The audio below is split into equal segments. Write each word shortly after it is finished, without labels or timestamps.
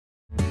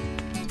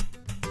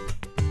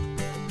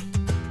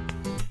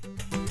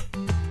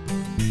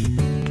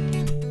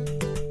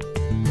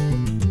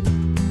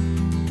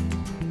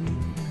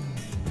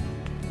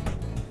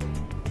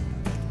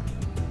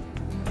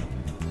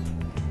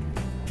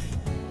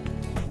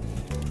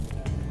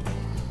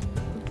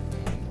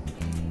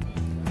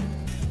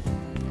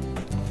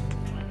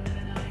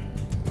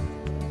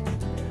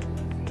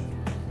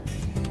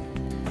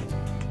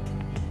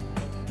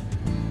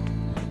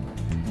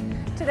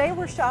Today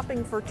we're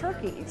shopping for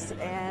turkeys,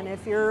 and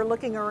if you're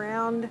looking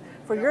around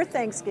for your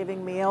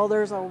Thanksgiving meal,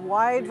 there's a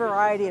wide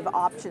variety of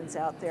options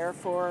out there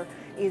for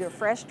either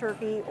fresh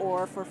turkey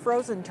or for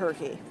frozen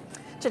turkey.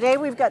 Today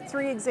we've got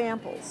 3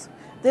 examples.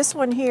 This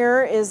one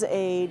here is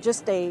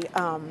just a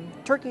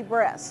turkey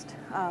breast.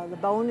 The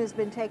bone has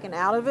been taken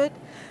out of it.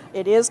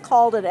 It is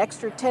called an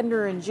extra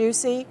tender and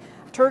juicy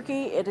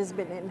turkey. It has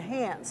been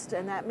enhanced,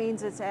 and that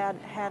means it's had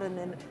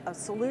a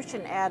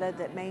solution added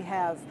that may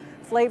have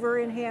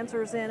flavor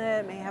enhancers in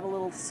it, may have a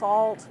little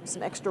salt,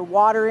 some extra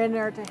water in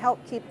there to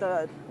help keep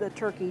the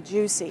turkey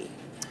juicy.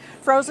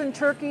 Frozen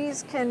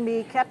turkeys can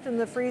be kept in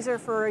the freezer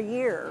for a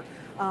year.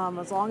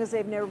 As long as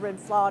they've never been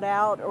thawed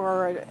out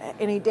or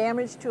any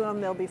damage to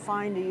them, they'll be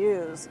fine to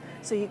use.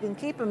 So you can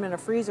keep them in a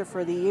freezer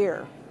for the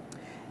year.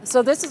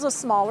 So this is a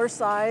smaller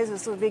size.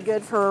 This would be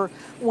good for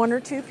 1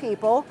 or 2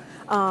 people.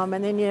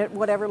 And then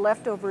whatever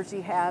leftovers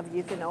you have,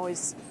 you can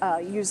always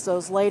use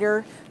those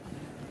later.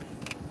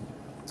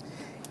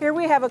 Here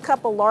we have a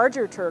couple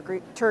larger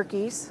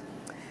turkeys.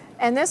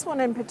 And this one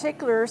in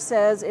particular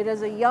says it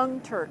is a young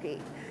turkey.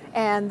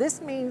 And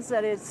this means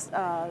that it's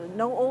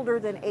no older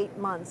than 8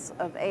 months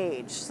of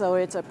age. So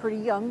it's a pretty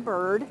young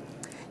bird.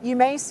 You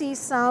may see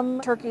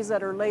some turkeys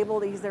that are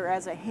labeled either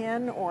as a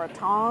hen or a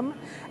tom.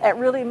 It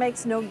really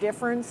makes no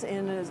difference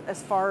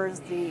as far as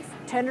the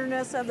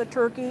tenderness of the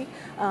turkey.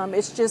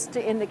 It's just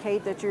to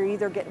indicate that you're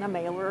either getting a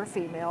male or a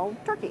female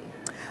turkey.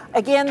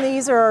 Again,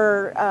 these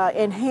are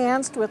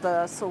enhanced with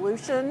a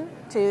solution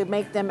to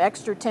make them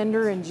extra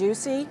tender and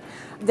juicy.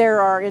 There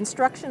are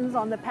instructions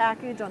on the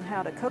package on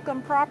how to cook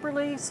them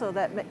properly, so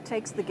that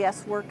takes the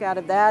guesswork out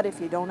of that if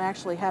you don't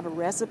actually have a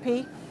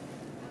recipe.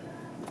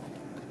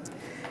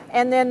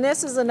 And then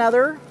this is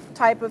another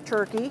type of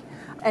turkey.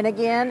 And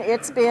again,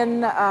 it's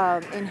been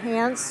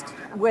enhanced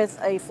with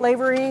a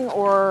flavoring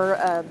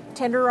or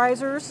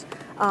tenderizers.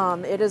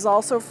 It is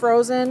also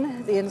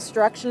frozen. The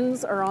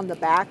instructions are on the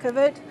back of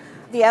it.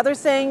 The other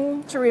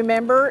thing to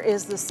remember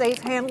is the safe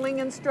handling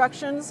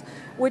instructions,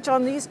 which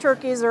on these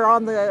turkeys are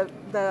on the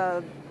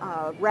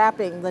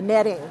wrapping, the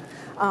netting.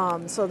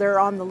 So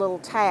they're on the little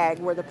tag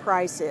where the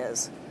price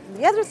is.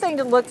 The other thing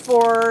to look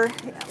for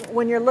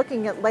when you're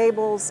looking at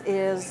labels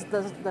is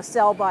the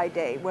sell-by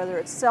date, whether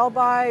it's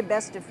sell-by,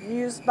 best if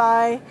used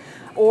by,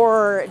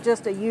 or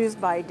just a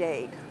use-by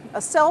date.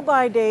 A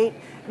sell-by date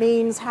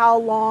means how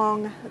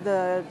long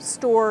the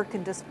store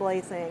can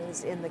display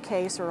things in the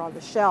case or on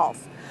the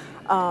shelf,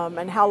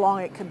 and how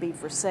long it can be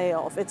for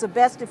sale. If it's a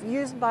best if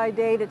used by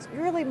date, it's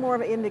really more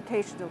of an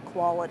indication of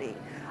quality.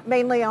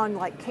 Mainly on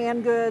like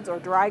canned goods or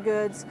dry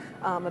goods,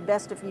 a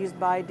best if used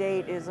by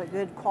date is a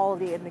good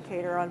quality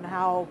indicator on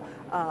how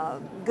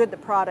good the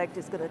product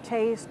is going to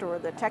taste or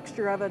the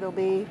texture of it will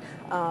be.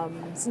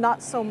 It's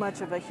not so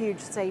much of a huge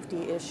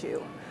safety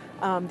issue.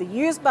 The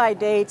use by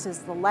dates is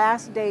the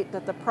last date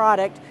that the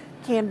product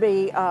can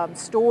be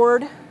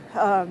stored,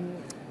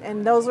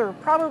 and those are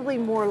probably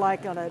more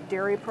like on a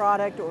dairy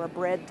product or a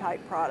bread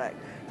type product.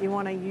 You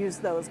want to use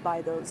those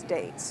by those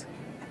dates.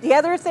 The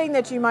other thing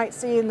that you might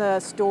see in the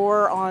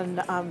store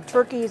on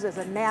turkeys is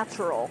a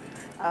natural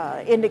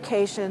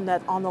indication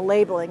that on the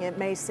labeling it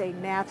may say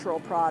natural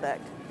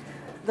product.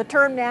 The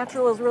term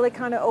natural is really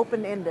kind of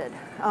open-ended,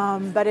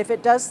 but if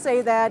it does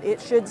say that, it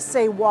should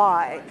say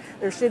why.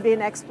 There should be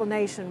an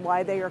explanation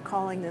why they are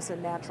calling this a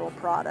natural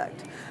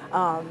product.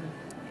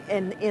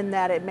 In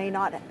that it may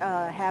not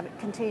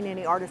contain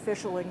any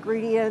artificial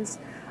ingredients,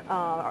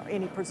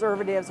 any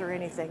preservatives or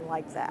anything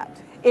like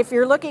that. If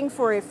you're looking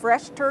for a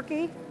fresh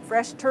turkey,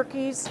 fresh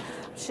turkeys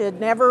should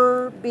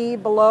never be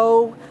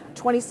below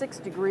 26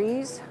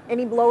 degrees.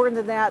 Any lower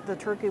than that, the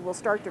turkey will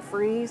start to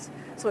freeze.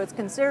 So it's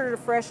considered a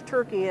fresh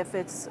turkey if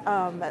it's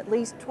at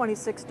least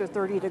 26 to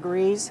 30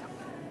 degrees.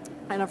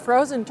 And a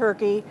frozen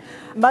turkey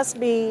must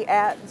be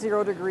at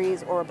 0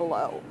 degrees or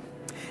below.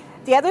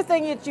 The other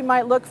thing that you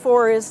might look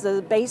for is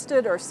the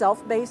basted or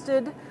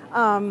self-basted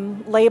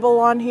label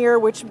on here,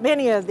 which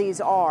many of these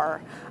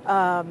are.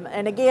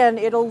 And again,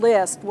 it'll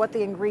list what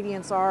the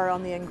ingredients are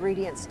on the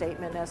ingredient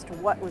statement as to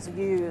what was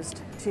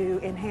used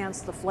to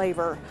enhance the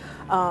flavor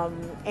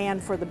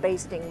and for the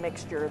basting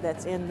mixture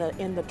that's in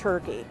the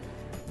turkey.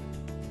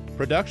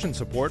 Production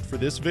support for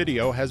this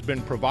video has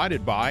been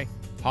provided by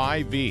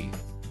Hy-Vee.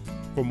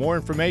 For more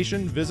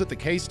information, visit the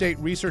K-State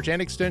Research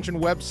and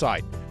Extension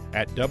website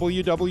at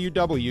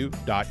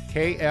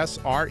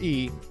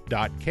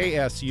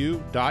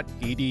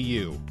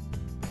www.ksre.ksu.edu.